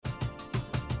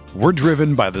We're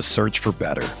driven by the search for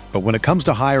better. But when it comes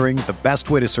to hiring, the best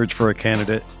way to search for a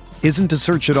candidate isn't to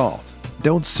search at all.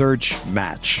 Don't search,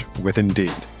 match with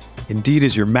Indeed. Indeed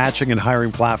is your matching and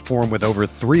hiring platform with over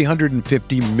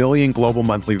 350 million global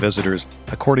monthly visitors,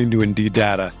 according to Indeed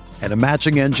data, and a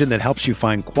matching engine that helps you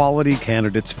find quality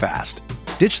candidates fast.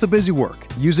 Ditch the busy work.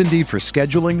 Use Indeed for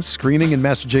scheduling, screening, and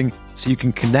messaging so you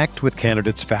can connect with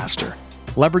candidates faster.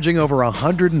 Leveraging over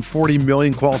 140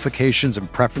 million qualifications and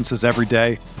preferences every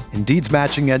day, Indeed's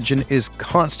matching engine is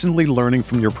constantly learning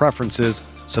from your preferences,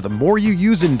 so the more you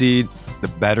use Indeed, the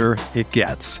better it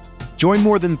gets. Join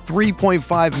more than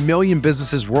 3.5 million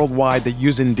businesses worldwide that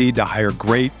use Indeed to hire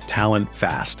great talent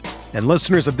fast. And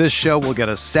listeners of this show will get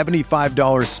a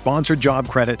 $75 sponsored job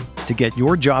credit to get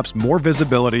your jobs more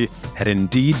visibility at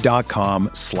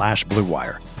Indeed.com/Blue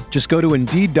Wire. Just go to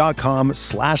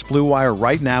Indeed.com/Blue Wire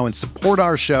right now and support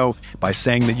our show by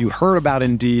saying that you heard about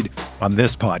Indeed on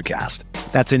this podcast.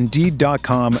 That's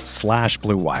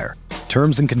Indeed.com/Blue Wire.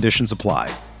 Terms and conditions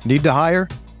apply. Need to hire?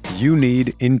 You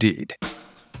need Indeed.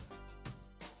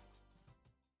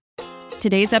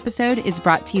 Today's episode is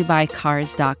brought to you by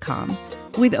Cars.com.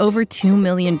 With over 2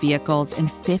 million vehicles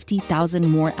and 50,000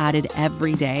 more added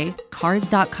every day,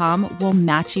 Cars.com will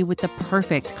match you with the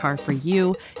perfect car for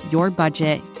you, your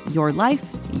budget, your life,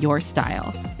 your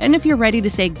style. And if you're ready to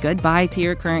say goodbye to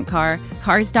your current car,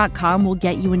 Cars.com will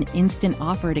get you an instant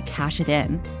offer to cash it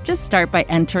in. Just start by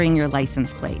entering your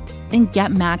license plate and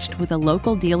get matched with a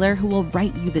local dealer who will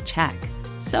write you the check.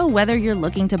 So whether you're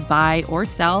looking to buy or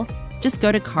sell, just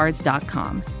go to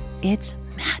Cars.com. It's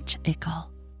magical.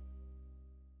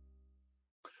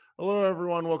 Hello,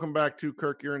 everyone. Welcome back to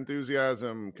Kirk Your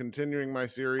Enthusiasm, continuing my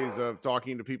series of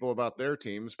talking to people about their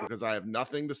teams because I have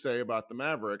nothing to say about the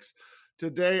Mavericks.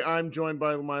 Today, I'm joined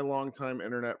by my longtime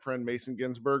internet friend, Mason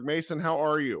Ginsberg. Mason, how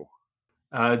are you?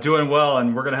 Doing well,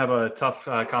 and we're going to have a tough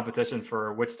competition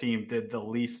for which team did the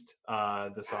least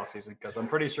this offseason, because I'm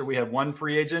pretty sure we have one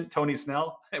free agent, Tony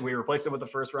Snell, and we replaced him with a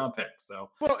first-round pick. So,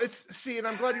 well, and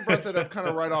I'm glad you brought that up kind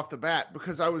of right off the bat,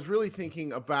 because I was really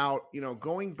thinking about,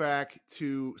 going back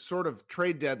to sort of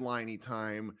trade deadline-y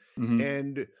time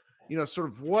and, sort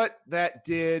of what that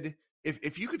did.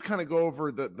 If you could kind of go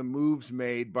over the moves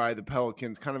made by the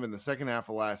Pelicans kind of in the second half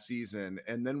of last season,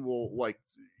 and then we'll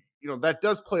that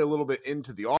does play a little bit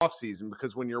into the offseason,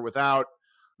 because when you're without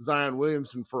Zion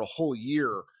Williamson for a whole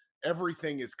year,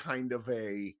 everything is kind of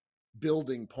a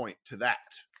building point to that,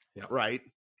 right?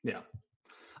 Yeah.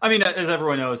 I mean, as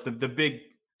everyone knows, the big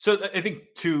 – so I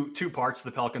think two parts to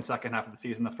the Pelicans' second half of the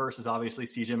season. The first is obviously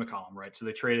CJ McCollum, right? So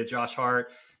they traded Josh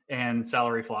Hart and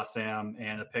salary flotsam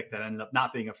and a pick that ended up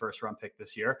not being a first-round pick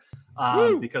this year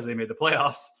because they made the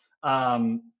playoffs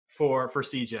for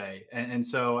CJ. And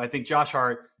so I think Josh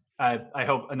Hart – I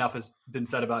hope enough has been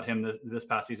said about him this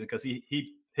past season, because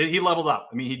he leveled up.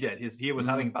 I mean, he did. He was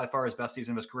having by far his best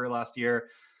season of his career last year.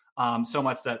 So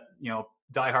much that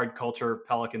diehard culture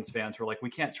Pelicans fans were like,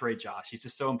 we can't trade Josh. He's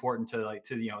just so important to the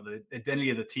identity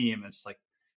of the team. And it's like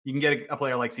you can get a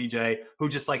player like CJ who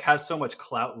just like has so much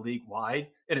clout league wide.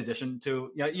 In addition to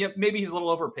maybe he's a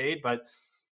little overpaid, but.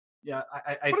 Yeah,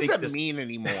 I think what does that mean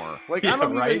anymore? Like, I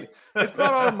don't even. It's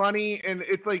not our money, and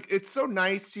it's like it's so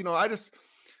nice.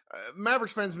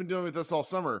 Mavericks fans have been dealing with this all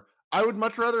summer. I would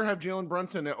much rather have Jalen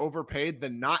Brunson overpaid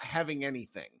than not having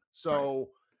anything. So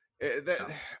the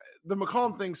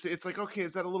McCollum thing, it's like, okay,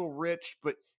 is that a little rich?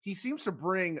 But he seems to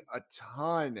bring a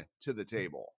ton to the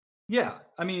table. Yeah.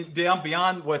 I mean,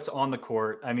 beyond what's on the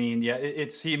court, I mean,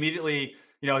 he immediately,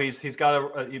 he's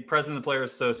got a president of the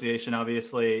Players Association,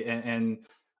 obviously. And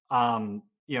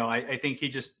I think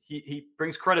he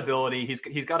brings credibility.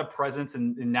 He's got a presence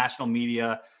in national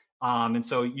media. And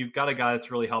so you've got a guy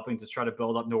that's really helping to try to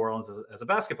build up New Orleans as a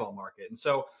basketball market. And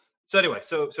so anyway,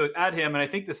 so add him. And I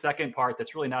think the second part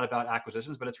that's really not about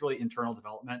acquisitions, but it's really internal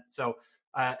development. So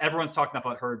everyone's talking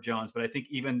about Herb Jones, but I think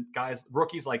even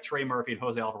rookies like Trey Murphy and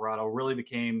Jose Alvarado really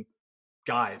became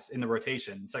guys in the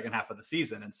rotation second half of the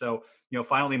season. And so,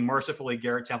 finally, mercifully,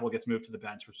 Garrett Temple gets moved to the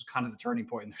bench, which was kind of the turning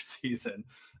point in their season.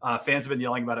 Fans have been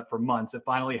yelling about it for months. It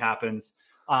finally happens.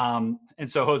 And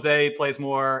so Jose plays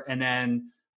more, and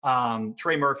then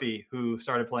Trey Murphy, who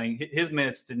started playing, his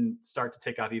minutes didn't start to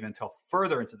tick up even until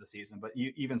further into the season, but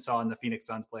you even saw in the Phoenix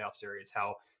Suns playoff series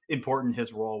how important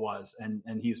his role was. And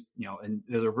he's, and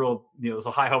there's a real, there's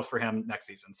a high hopes for him next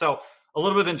season. So a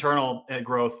little bit of internal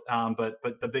growth, but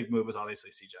the big move was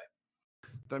obviously CJ.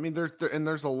 I mean,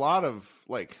 there's a lot of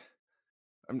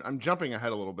I'm jumping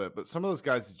ahead a little bit, but some of those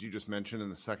guys that you just mentioned in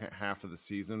the second half of the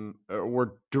season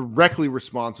were directly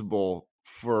responsible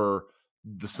for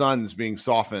the Suns being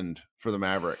softened for the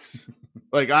Mavericks.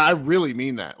 I really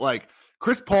mean that.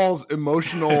 Chris Paul's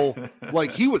emotional,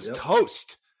 like he was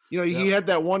toast. He Yep. had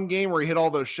that one game where he hit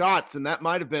all those shots, and that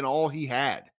might have been all he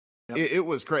had. Yep. It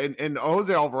was great. And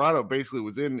Jose Alvarado basically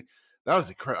was in. That was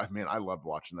incredible. Man, I loved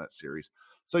watching that series.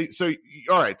 So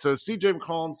all right. So CJ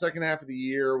McCollum, second half of the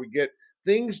year, we get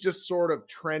things just sort of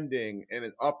trending in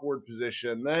an upward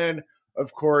position. Then,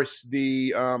 of course,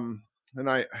 and I'm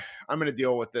going to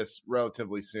deal with this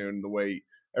relatively soon, the way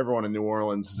everyone in New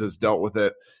Orleans has dealt with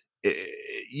it.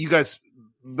 You guys,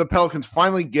 the Pelicans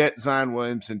finally get Zion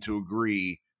Williamson to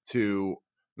agree to,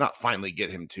 not finally get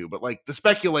him to, but like the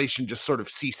speculation just sort of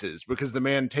ceases because the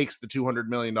man takes the $200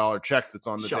 million check that's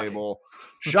on the table.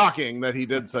 Shocking that he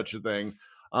did such a thing.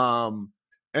 And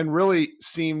really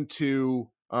seemed to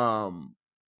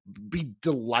be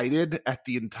delighted at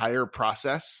the entire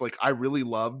process. Like I really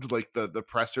loved like the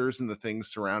pressers and the things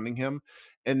surrounding him.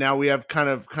 And now we have kind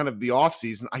of the off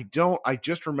season. I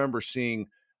just remember seeing,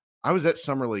 I was at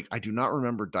Summer League. I do not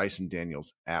remember Dyson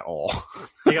Daniels at all.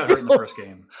 He got hurt in the first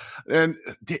game. And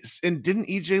didn't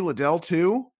EJ Liddell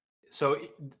too? So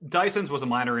Dyson's was a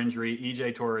minor injury.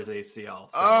 EJ tore his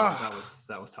ACL. So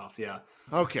that was tough. Yeah.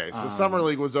 Okay. So Summer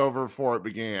League was over before it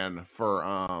began for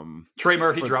Trey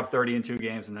Murphy dropped 30 in 2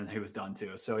 games and then he was done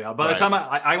too. So yeah, by the time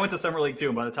I went to Summer League too,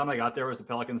 and by the time I got there, it was the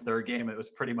Pelicans' third game. It was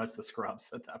pretty much the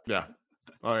scrubs at that point. Yeah.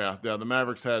 Oh yeah. The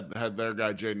Mavericks had their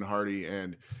guy Jaden Hardy,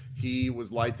 and he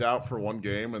was lights out for one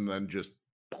game and then just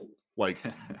like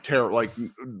terror. Like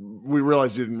we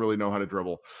realized he didn't really know how to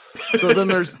dribble. So then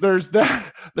there's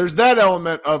that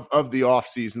element of the off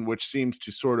season, which seems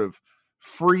to sort of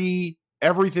free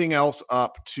everything else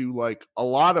up to like a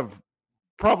lot of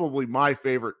probably my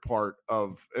favorite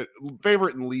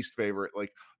and least favorite,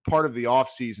 like part of the off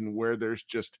season where there's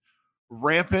just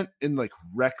rampant and like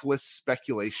reckless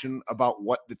speculation about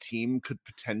what the team could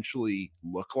potentially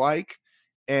look like.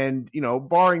 And,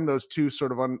 barring those two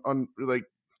sort of I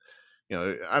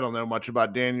don't know much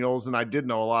about Daniels, and I did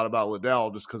know a lot about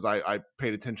Liddell just because I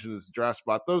paid attention to his draft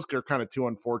spot. Those are kind of two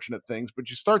unfortunate things, but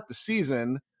you start the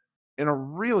season in a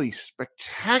really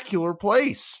spectacular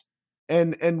place.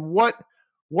 And what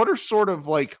are sort of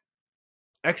like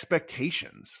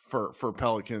expectations for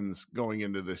Pelicans going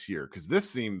into this year? Because this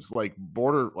seems like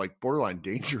borderline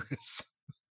dangerous.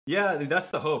 Yeah, that's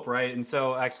the hope, right? And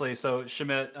so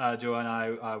Schmidt, Joe, and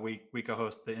I, we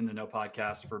co-host the In the Know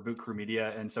podcast for Boot Crew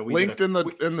Media, and so we linked in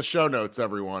the show notes,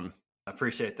 everyone. I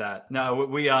appreciate that. No,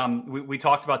 we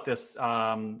talked about this.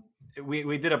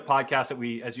 We did a podcast that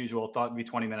we, as usual, thought would be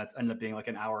 20 minutes, ended up being like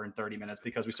an hour and 30 minutes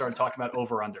because we started talking about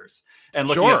over-unders and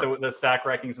looking at the stack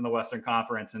rankings in the Western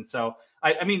Conference. And so,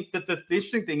 I mean, the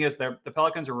interesting thing is the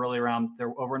Pelicans are really around, their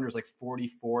over-unders like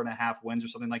 44.5 wins or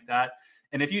something like that.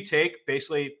 And if you take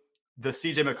basically the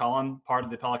CJ McCollum part of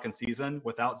the Pelican season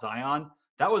without Zion,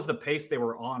 that was the pace they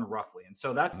were on roughly. And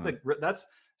so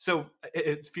so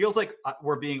it feels like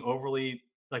we're being overly,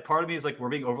 like part of me is like, we're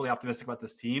being overly optimistic about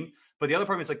this team. But the other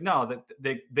part of me is like, no,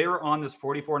 that they were on this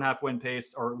 44.5 win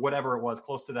pace or whatever it was,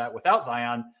 close to that without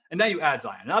Zion. And now you add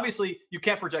Zion. And obviously you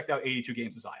can't project out 82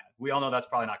 games of Zion. We all know that's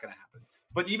probably not going to happen.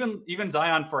 But even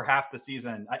Zion for half the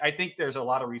season, I think there's a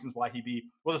lot of reasons why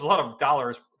there's a lot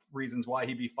of reasons why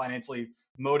he'd be financially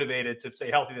motivated to stay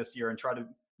healthy this year and try to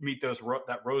meet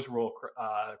that Rose Rule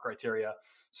criteria.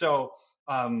 So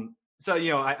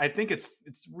I think it's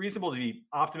reasonable to be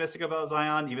optimistic about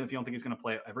Zion, even if you don't think he's going to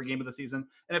play every game of the season.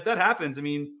 And if that happens, I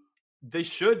mean, they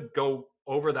should go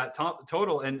over that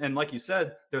total. And like you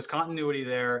said, there's continuity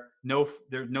there.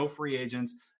 There's no free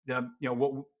agents.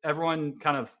 What everyone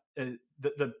kind of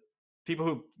the people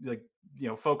who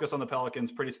focus on the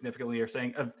Pelicans pretty significantly are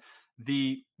saying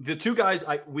the two guys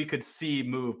we could see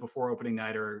move before opening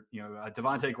night are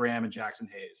Devontae Graham and Jackson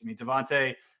Hayes. I mean,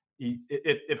 Devontae,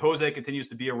 if Jose continues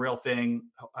to be a real thing,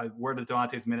 where do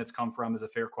Devontae's minutes come from is a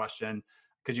fair question,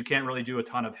 because you can't really do a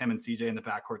ton of him and CJ in the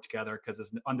backcourt together because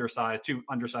it's two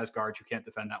undersized guards who can't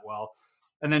defend that well.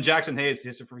 And then Jackson Hayes,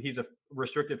 he's a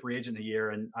restricted free agent a year,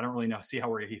 and I don't really see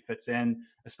where he fits in,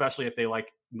 especially if they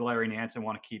like Larry Nance and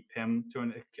want to keep him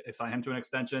assign him to an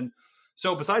extension.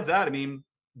 So besides that, I mean,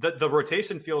 the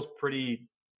rotation feels pretty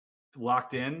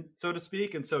locked in, so to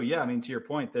speak. And so, yeah, I mean, to your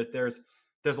point, that there's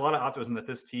a lot of optimism that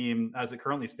this team, as it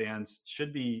currently stands,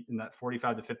 should be in that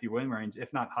 45 to 50 win range,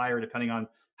 if not higher, depending on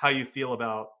how you feel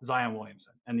about Zion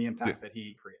Williamson and the impact that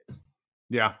he creates.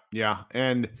 Yeah.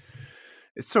 And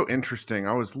it's so interesting.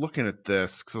 I was looking at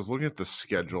this because I was looking at the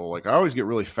schedule. Like, I always get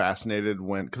really fascinated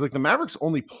because like the Mavericks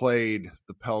only played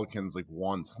the Pelicans like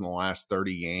once in the last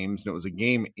 30 games, and it was a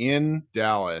game in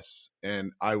Dallas.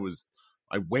 And I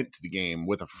went to the game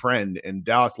with a friend, and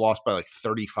Dallas lost by like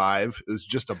 35. It was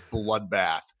just a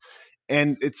bloodbath.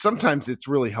 And sometimes it's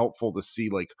really helpful to see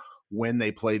like when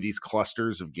they play these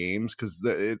clusters of games.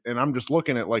 And I'm just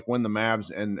looking at like when the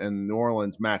Mavs and New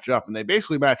Orleans match up, and they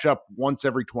basically match up once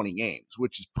every 20 games,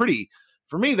 which is pretty,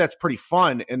 for me, that's pretty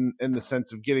fun in the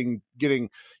sense of getting,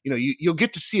 you'll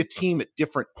get to see a team at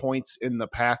different points in the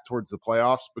path towards the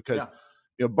playoffs, because,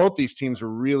 both these teams are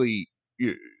really,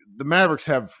 the Mavericks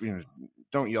have,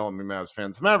 don't yell at me, Mavs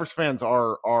fans. The Mavericks fans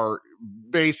are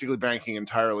basically banking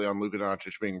entirely on Luka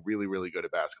Doncic being really, really good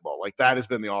at basketball. Like, that has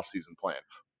been the offseason plan.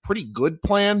 Pretty good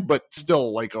plan, but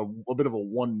still like a bit of a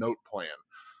one-note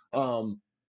plan.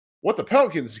 What the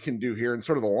Pelicans can do here and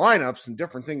sort of the lineups and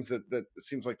different things that it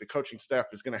seems like the coaching staff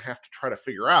is going to have to try to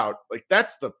figure out, like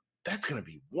that's going to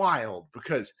be wild,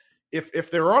 because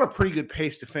if they're on a pretty good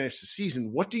pace to finish the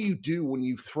season, what do you do when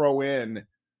you throw in,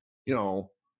 I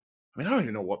don't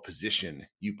even know what position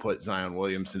you put Zion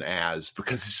Williamson as,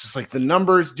 because it's just like the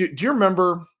numbers. Do you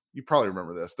remember? You probably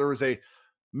remember this. There was a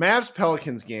Mavs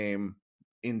Pelicans game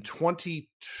in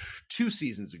 22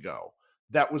 seasons ago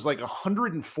that was like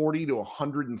 140 to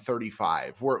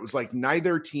 135, where it was like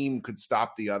neither team could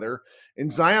stop the other.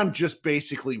 And Zion just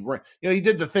basically, he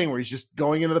did the thing where he's just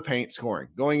going into the paint, scoring,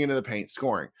 going into the paint,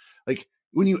 scoring. Like,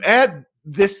 when you add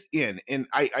this in, and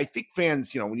I think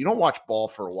fans, when you don't watch ball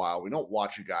for a while, we don't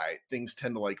watch a guy, things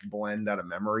tend to like blend out of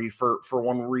memory for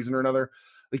one reason or another.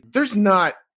 Like,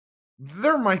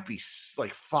 there might be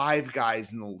like 5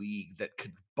 guys in the league that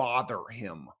could bother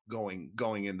him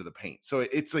going into the paint. So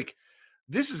it's like,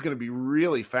 this is going to be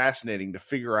really fascinating to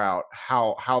figure out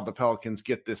how the Pelicans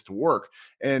get this to work.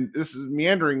 And this is a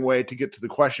meandering way to get to the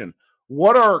question.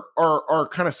 What are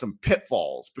kind of some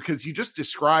pitfalls? Because you just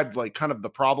described like kind of the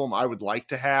problem I would like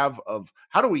to have of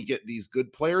how do we get these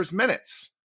good players minutes?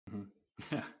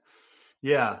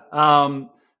 Yeah.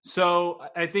 So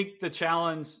I think the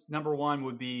challenge number one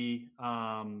would be,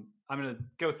 I'm going to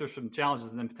go through some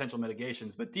challenges and then potential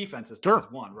mitigations, but defense is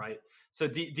one, right? So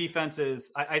defense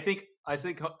is, I think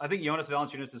Jonas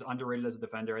Valanciunas is underrated as a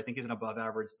defender. I think he's an above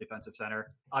average defensive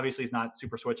center. Obviously he's not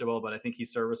super switchable, but I think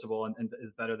he's serviceable and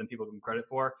is better than people give him credit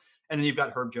for. And then you've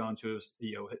got Herb Jones, who's,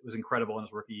 was incredible in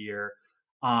his rookie year.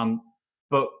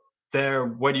 But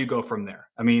where do you go from there?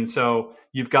 I mean, so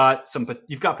you've got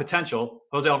potential.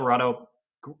 Jose Alvarado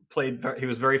he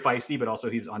was very feisty, but also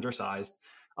he's undersized.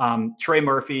 Trey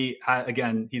Murphy,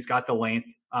 again, he's got the length,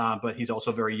 but he's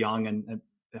also very young and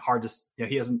hard to,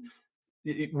 he hasn't,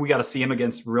 we got to see him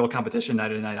against real competition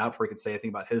night in, night out before he could say anything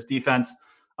about his defense.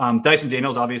 Dyson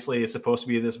Daniels obviously is supposed to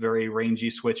be this very rangy,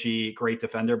 switchy, great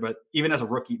defender, but even as a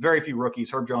rookie, very few rookies,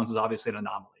 Herb Jones is obviously an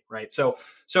anomaly, right? So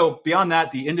beyond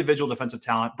that, the individual defensive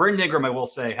talent, Brandon Ingram, I will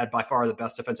say, had by far the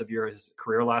best defensive year of his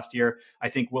career last year. I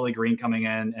think Willie Green coming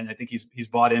in, and I think he's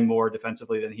bought in more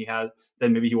defensively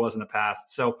than maybe he was in the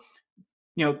past. So,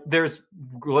 there's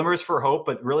glimmers for hope,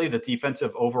 but really the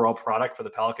defensive overall product for the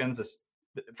Pelicans is,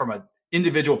 from an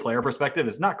individual player perspective,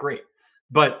 is not great.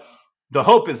 But the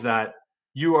hope is that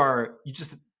your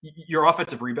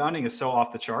offensive rebounding is so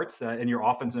off the charts and your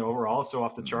offense overall is so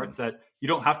off the charts that you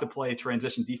don't have to play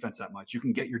transition defense that much. You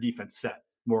can get your defense set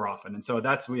more often. And so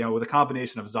that's, with a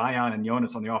combination of Zion and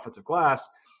Jonas on the offensive glass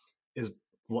is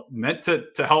meant to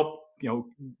help,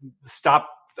 stop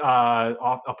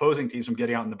opposing teams from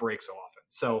getting out in the break so often.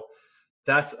 So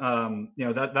that's,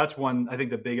 that's one, I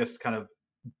think the biggest kind of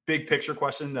big picture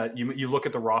question that you look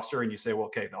at the roster and you say, well,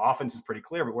 okay, the offense is pretty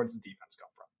clear, but where does the defense come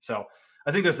from? So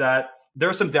I think there's that.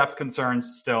 There's some depth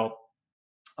concerns still.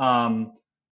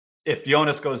 If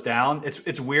Jonas goes down,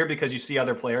 it's weird because you see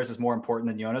other players as more important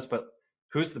than Jonas, but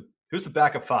who's the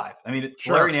backup 5? I mean,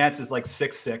 sure. Larry Nance is like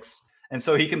 6'6", and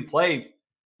so he can play,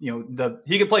 he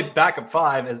can play backup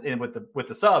 5 as in with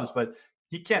the subs, but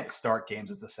he can't start games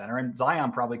as the center, and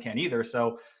Zion probably can't either.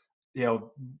 So,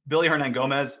 Billy Hernan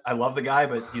Gomez, I love the guy,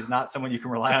 but he's not someone you can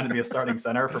rely on to be a starting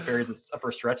center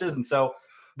for stretches. And so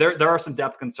there are some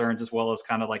depth concerns, as well as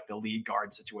kind of like the lead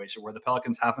guard situation where the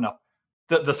Pelicans have enough.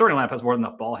 The starting lineup has more than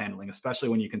enough ball handling, especially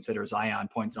when you consider Zion.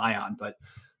 But,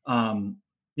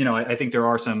 I think there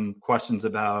are some questions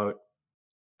about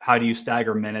how do you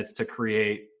stagger minutes to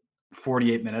create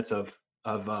 48 minutes of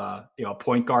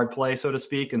point guard play, so to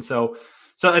speak. And so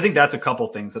I think that's a couple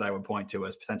things that I would point to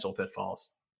as potential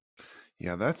pitfalls.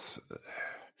 Yeah,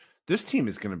 this team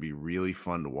is going to be really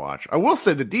fun to watch. I will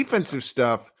say the defensive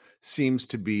stuff seems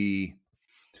to be,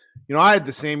 I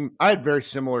had very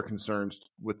similar concerns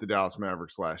with the Dallas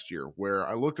Mavericks last year, where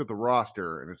I looked at the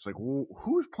roster and it's like, well,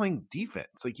 who's playing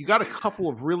defense? Like, you got a couple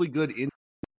of really good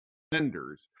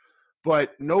defenders,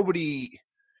 but nobody,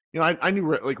 I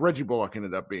knew like Reggie Bullock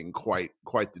ended up being quite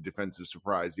the defensive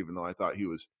surprise, even though I thought he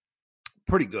was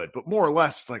pretty good, but more or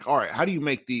less like, all right, how do you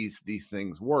make these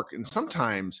things work? And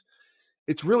sometimes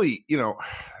it's really,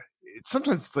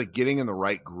 sometimes it's like getting in the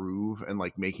right groove and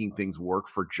like making things work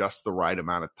for just the right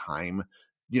amount of time,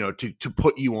 to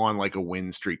put you on like a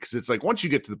win streak. Cause it's like, once you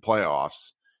get to the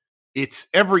playoffs,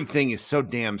 everything is so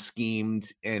damn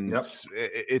schemed, and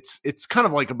it's kind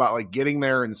of like about like getting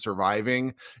there and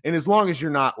surviving. And as long as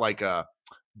you're not like a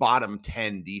bottom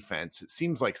 10 defense, it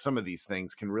seems like some of these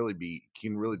things can really be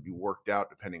worked out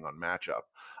depending on matchup.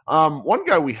 One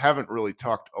guy we haven't really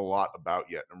talked a lot about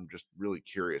yet, I'm just really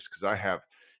curious because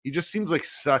he just seems like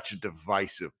such a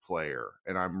divisive player,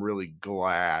 and I'm really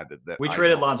glad that we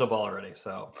traded Lonzo Ball already.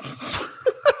 So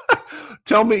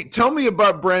tell me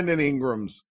about Brandon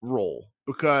Ingram's role,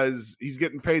 because he's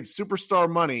getting paid superstar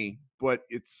money, but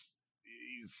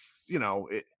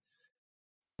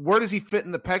where does he fit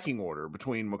in the pecking order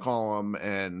between McCollum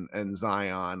and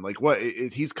Zion? Like, what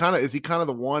is he kind of the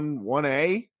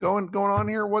 1A going on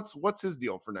here? What's his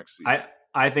deal for next season?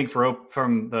 I think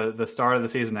from the start of the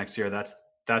season next year,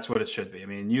 that's what it should be. I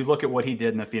mean, you look at what he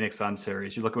did in the Phoenix Suns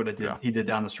series, you look at what he did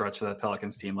down the stretch for that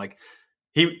Pelicans team. Like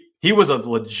he was a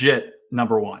legit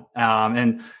number one.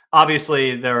 And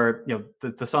obviously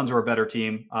the Suns were a better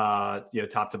team,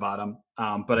 top to bottom.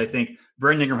 But I think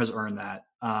Brandon Ingram has earned that.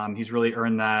 He's really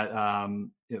earned that,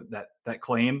 that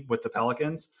claim with the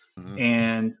Pelicans. Mm-hmm.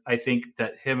 And I think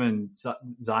that him and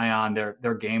Zion,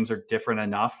 their games are different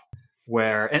enough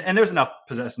where, and there's enough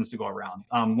possessions to go around.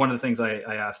 One of the things I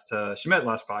asked Schmidt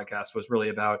last podcast was really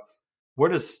about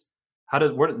how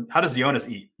does Jonas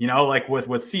eat? Like with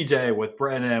CJ, with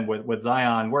Brennan, with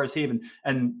Zion, where is he even?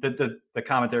 And the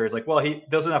commentary is like, well,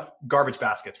 there's enough garbage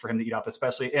baskets for him to eat up,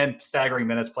 especially in staggering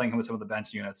minutes playing him with some of the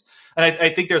bench units. And I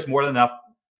think there's more than enough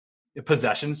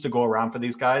possessions to go around for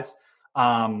these guys.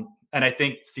 And I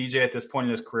think CJ at this point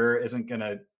in his career isn't going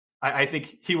to, I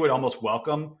think he would almost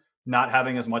welcome not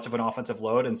having as much of an offensive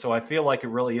load. And so I feel like it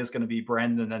really is going to be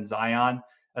Brandon and then Zion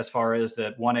as far as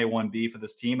that 1A, 1B for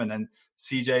this team. And then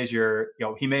CJ's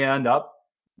he may end up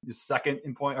second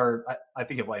in point, or I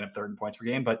think he'll line up third in points per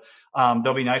game, but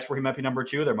there'll be nights where he might be number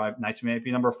 2. There might nights he might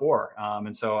be number 4.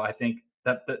 And so I think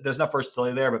that there's enough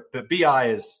versatility there, but BI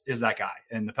is that guy,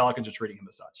 and the Pelicans are treating him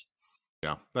as such.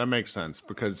 Yeah, that makes sense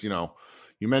because,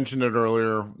 you mentioned it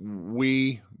earlier.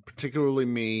 Particularly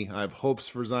me, I have hopes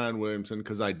for Zion Williamson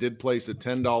because I did place a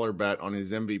 $10 bet on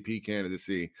his MVP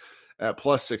candidacy at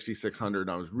plus 6,600.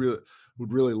 I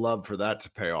would really love for that to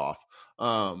pay off.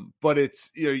 But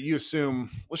it's, you assume,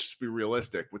 let's just be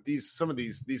realistic with some of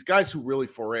these guys who really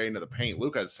foray into the paint.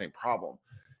 Luke has the same problem.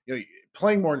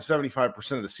 Playing more than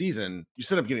 75% of the season, you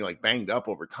end up getting like banged up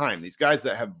over time. These guys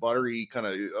that have buttery, kind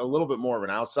of a little bit more of an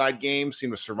outside game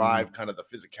seem to survive kind of the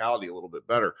physicality a little bit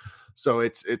better. So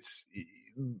it's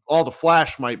all the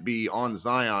flash might be on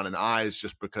Zion and eyes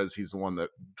just because he's the one that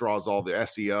draws all the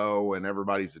SEO and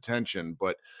everybody's attention.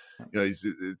 But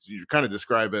you're kind of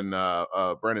describing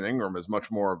Brandon Ingram as much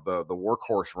more of the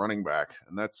workhorse running back,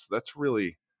 and that's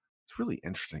really. It's really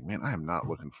interesting, man. I am not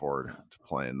looking forward to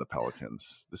playing the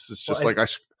Pelicans. This is just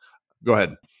go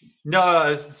ahead. No, I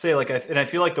was to say I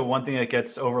feel like the one thing that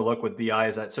gets overlooked with BI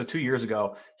is that 2 years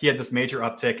ago he had this major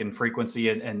uptick in frequency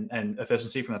and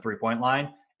efficiency from the 3-point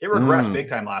line. It regressed big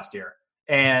time last year,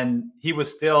 and he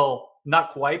was still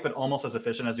not quite, but almost as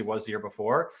efficient as he was the year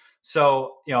before.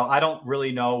 So I don't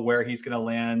really know where he's going to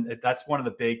land. That's one of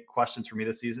the big questions for me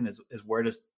this season is where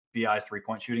does BI's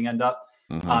 3-point shooting end up?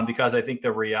 Mm-hmm. Because I think the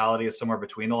reality is somewhere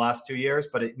between the last 2 years.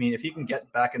 But if he can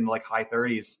get back in like high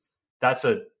 30s,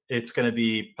 it's going to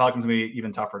be Pelicans going to be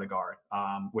even tougher to guard.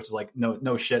 Which is like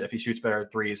no shit if he shoots better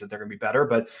at threes that they're going to be better.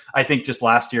 But I think just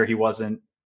last year he wasn't.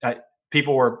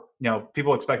 People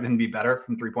expected him to be better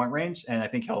from 3-point range, and I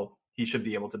think he should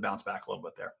be able to bounce back a little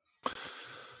bit there.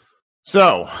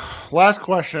 So, last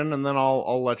question, and then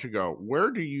I'll let you go. Where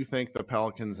do you think the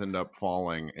Pelicans end up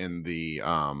falling in the?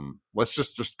 Let's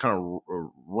just kind of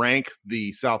rank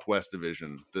the Southwest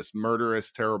Division, this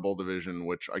murderous, terrible division,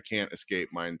 which I can't escape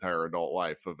my entire adult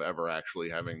life of ever actually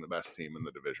having the best team in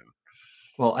the division.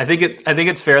 Well, I think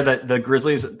it's fair that the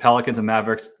Grizzlies, Pelicans, and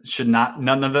Mavericks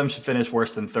none of them should finish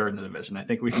worse than third in the division. I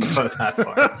think we can go that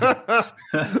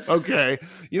far. Okay.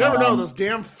 You never know. Those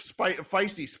damn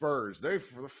feisty Spurs, they're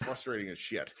frustrating as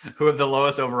shit. Who have the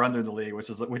lowest over-under in the league, which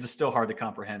is still hard to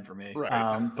comprehend for me.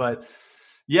 Right. But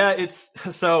yeah, it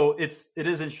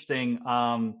is interesting.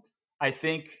 I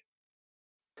think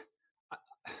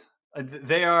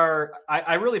they are,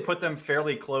 I really put them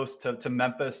fairly close to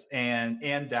Memphis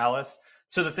and Dallas.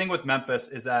 So the thing with Memphis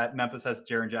is that Memphis has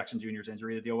Jaren Jackson Jr.'s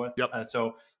injury to deal with. Yep.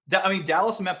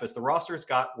 Dallas and Memphis, the rosters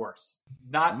got worse.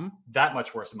 Not that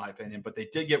much worse, in my opinion, but they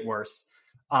did get worse.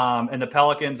 And the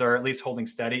Pelicans are at least holding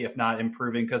steady, if not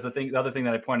improving. Because the other thing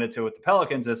that I pointed to with the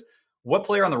Pelicans is what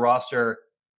player on the roster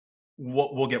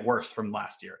will get worse from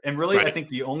last year. And really, Right. I think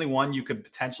the only one you could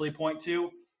potentially point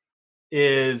to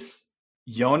is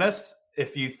Jonas.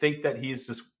 If you think that he's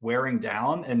just wearing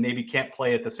down and maybe can't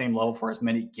play at the same level for as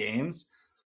many games.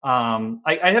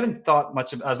 I haven't thought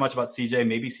as much about CJ.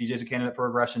 Maybe CJ's a candidate for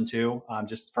regression too,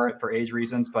 just for age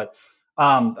reasons. But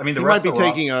I mean, the rest might be of the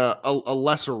taking a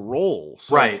lesser role,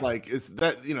 so right? It's like, is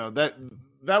that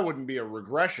that wouldn't be a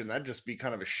regression? That'd just be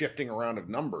kind of a shifting around of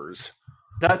numbers.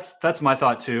 That's my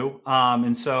thought too.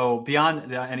 And so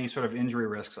beyond any sort of injury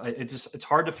risks, it's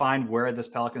hard to find where this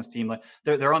Pelicans team, like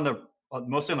they're on the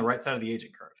mostly on the right side of the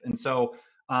aging curve, and so.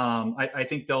 I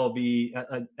think they'll be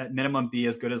at minimum be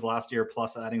as good as last year,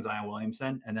 plus adding Zion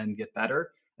Williamson, and then get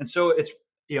better. And so it's,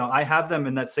 I have them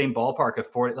in that same ballpark of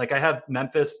 40. Like I have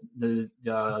Memphis, the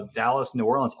Dallas, New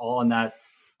Orleans, all in that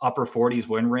upper 40s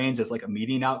win range as like a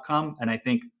median outcome. And I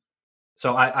think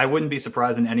so. I wouldn't be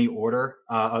surprised in any order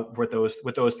with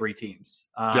those three teams.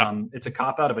 It's a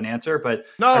cop out of an answer, but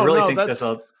I really think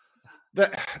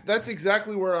that's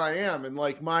exactly where I am. And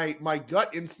like my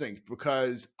gut instinct,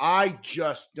 because I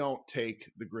just don't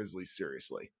take the Grizzlies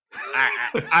seriously.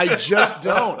 I just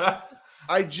don't.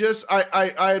 I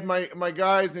had my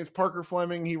guy, his name's Parker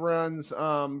Fleming. He runs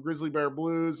Grizzly Bear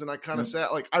Blues. And I kind of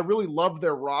sat like, I really love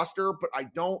their roster, but I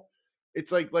don't,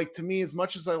 it's like to me, as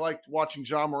much as I liked watching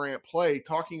Ja Morant play,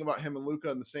 talking about him and Luka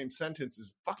in the same sentence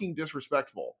is fucking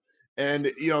disrespectful. And,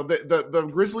 the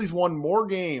Grizzlies won more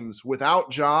games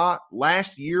without Ja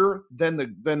last year than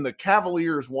the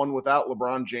Cavaliers won without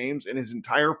LeBron James in his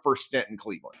entire first stint in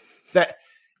Cleveland. That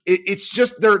it's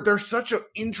just they're such an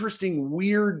interesting,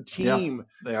 weird team.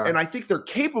 Yeah, they are. And I think they're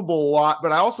capable a lot,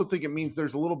 but I also think it means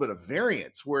there's a little bit of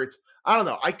variance where it's, I don't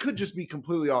know, I could just be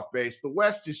completely off base. The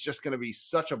West is just going to be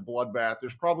such a bloodbath.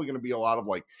 There's probably going to be a lot of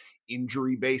like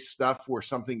injury-based stuff where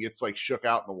something gets like shook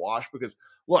out in the wash because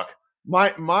look,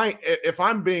 my if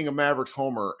I'm being a Mavericks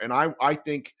homer, and I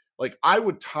think like I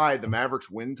would tie the Mavericks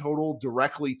win total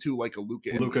directly to like a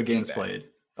Luka games played.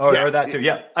 Or that too.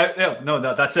 Yeah.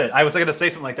 That's it. I was going to say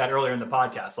something like that earlier in the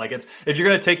podcast. Like if you're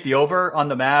going to take the over on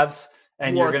the Mavs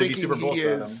and you're going to be super bullish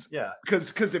about them. Yeah.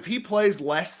 Because if he plays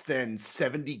less than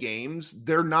 70 games,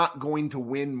 they're not going to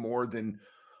win more than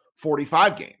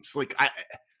 45 games.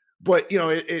 But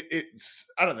it's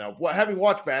I don't know. Having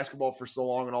watched basketball for so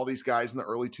long and all these guys in the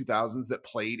early 2000s that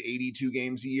played 82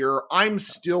 games a year, I'm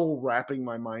still wrapping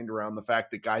my mind around the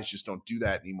fact that guys just don't do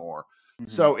that anymore. Mm-hmm.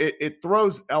 So it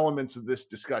throws elements of this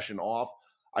discussion off.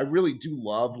 I really do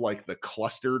love like the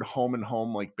clustered home and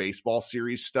home like baseball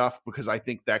series stuff because I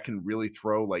think that can really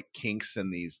throw like kinks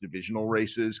in these divisional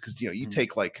races because you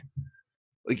take like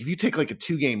if you take like a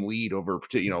 2-game lead over,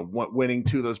 winning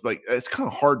two of those, like it's kind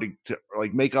of hard to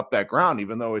like make up that ground,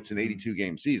 even though it's an 82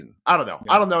 game season. I don't know.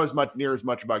 Yeah. I don't know near as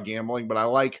much about gambling, but I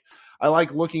like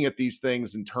looking at these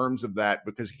things in terms of that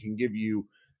because it can give you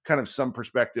kind of some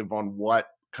perspective on what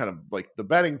kind of like the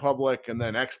betting public and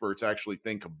then experts actually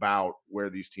think about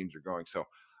where these teams are going. So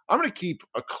I'm going to keep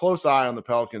a close eye on the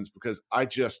Pelicans because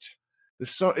it's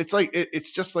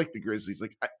just like the Grizzlies.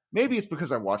 Like maybe it's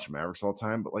because I watch Mavericks all the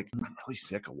time, but like I'm really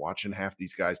sick of watching half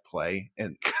these guys play,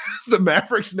 and the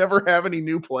Mavericks never have any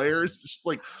new players. It's just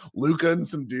like Luka and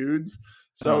some dudes.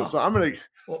 So I'm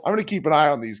gonna keep an eye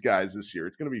on these guys this year.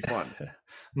 It's gonna be fun.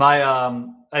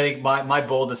 I think my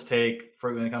boldest take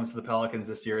for when it comes to the Pelicans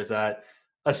this year is that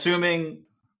assuming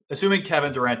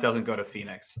Kevin Durant doesn't go to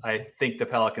Phoenix, I think the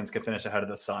Pelicans can finish ahead of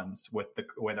the Suns with the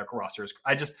way their roster is.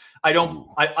 I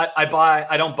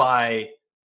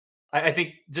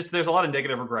think just there's a lot of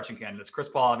negative regression candidates. Chris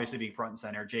Paul obviously being front and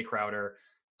center, Jay Crowder.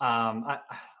 I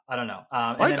don't know.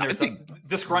 And then there's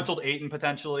disgruntled Ayton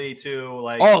potentially too.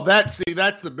 Like, that's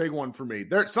the big one for me.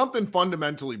 There's something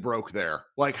fundamentally broke there.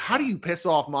 Like, how do you piss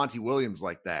off Monty Williams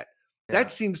like that? Yeah.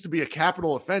 That seems to be a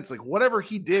capital offense. Like whatever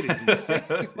he did is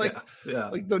insane.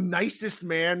 Like the nicest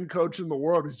man coach in the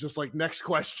world is just like next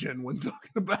question when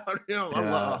talking about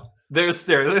There's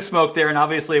smoke there, and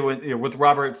obviously with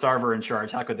Robert Sarver in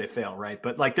charge, how could they fail, right?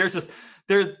 But like there's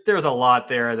a lot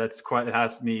there that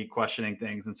has me questioning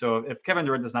things. And so if Kevin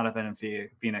Durant does not have been in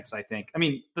Phoenix, I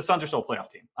mean the Suns are still a playoff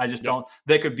team. I just don't.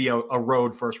 They could be a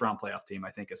road first round playoff team.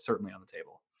 I think is certainly on the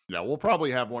table. Yeah, we'll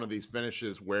probably have one of these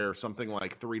finishes where something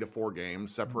like 3 to 4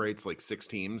 games separates like 6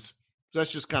 teams. So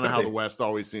that's just kind of how the West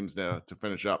always seems to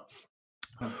finish up.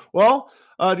 Well,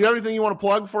 do you have anything you want to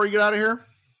plug before you get out of here?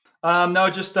 No,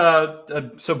 just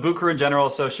so Boot Crew in general.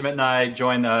 So Schmidt and I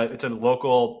joined it's a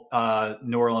local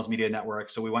New Orleans media network.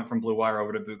 So we went from Blue Wire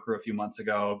over to Boot Crew a few months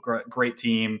ago. Great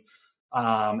team,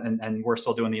 and we're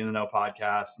still doing the In the Know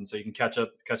podcast. And so you can catch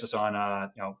us on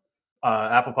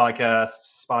Apple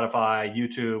Podcasts, Spotify,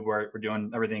 YouTube. We're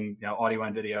doing everything, audio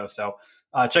and video. So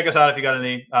check us out if you got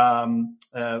any,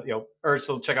 urge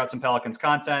to check out some Pelicans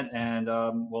content, and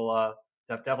we'll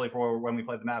definitely for when we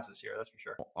play the Mavs this year. That's for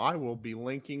sure. I will be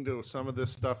linking to some of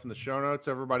this stuff in the show notes.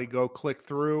 Everybody go click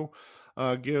through.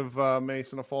 Give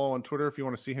Mason a follow on Twitter if you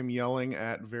want to see him yelling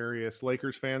at various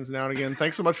Lakers fans now and again.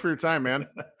 Thanks so much for your time, man.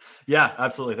 Yeah,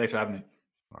 absolutely. Thanks for having me.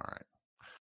 All right.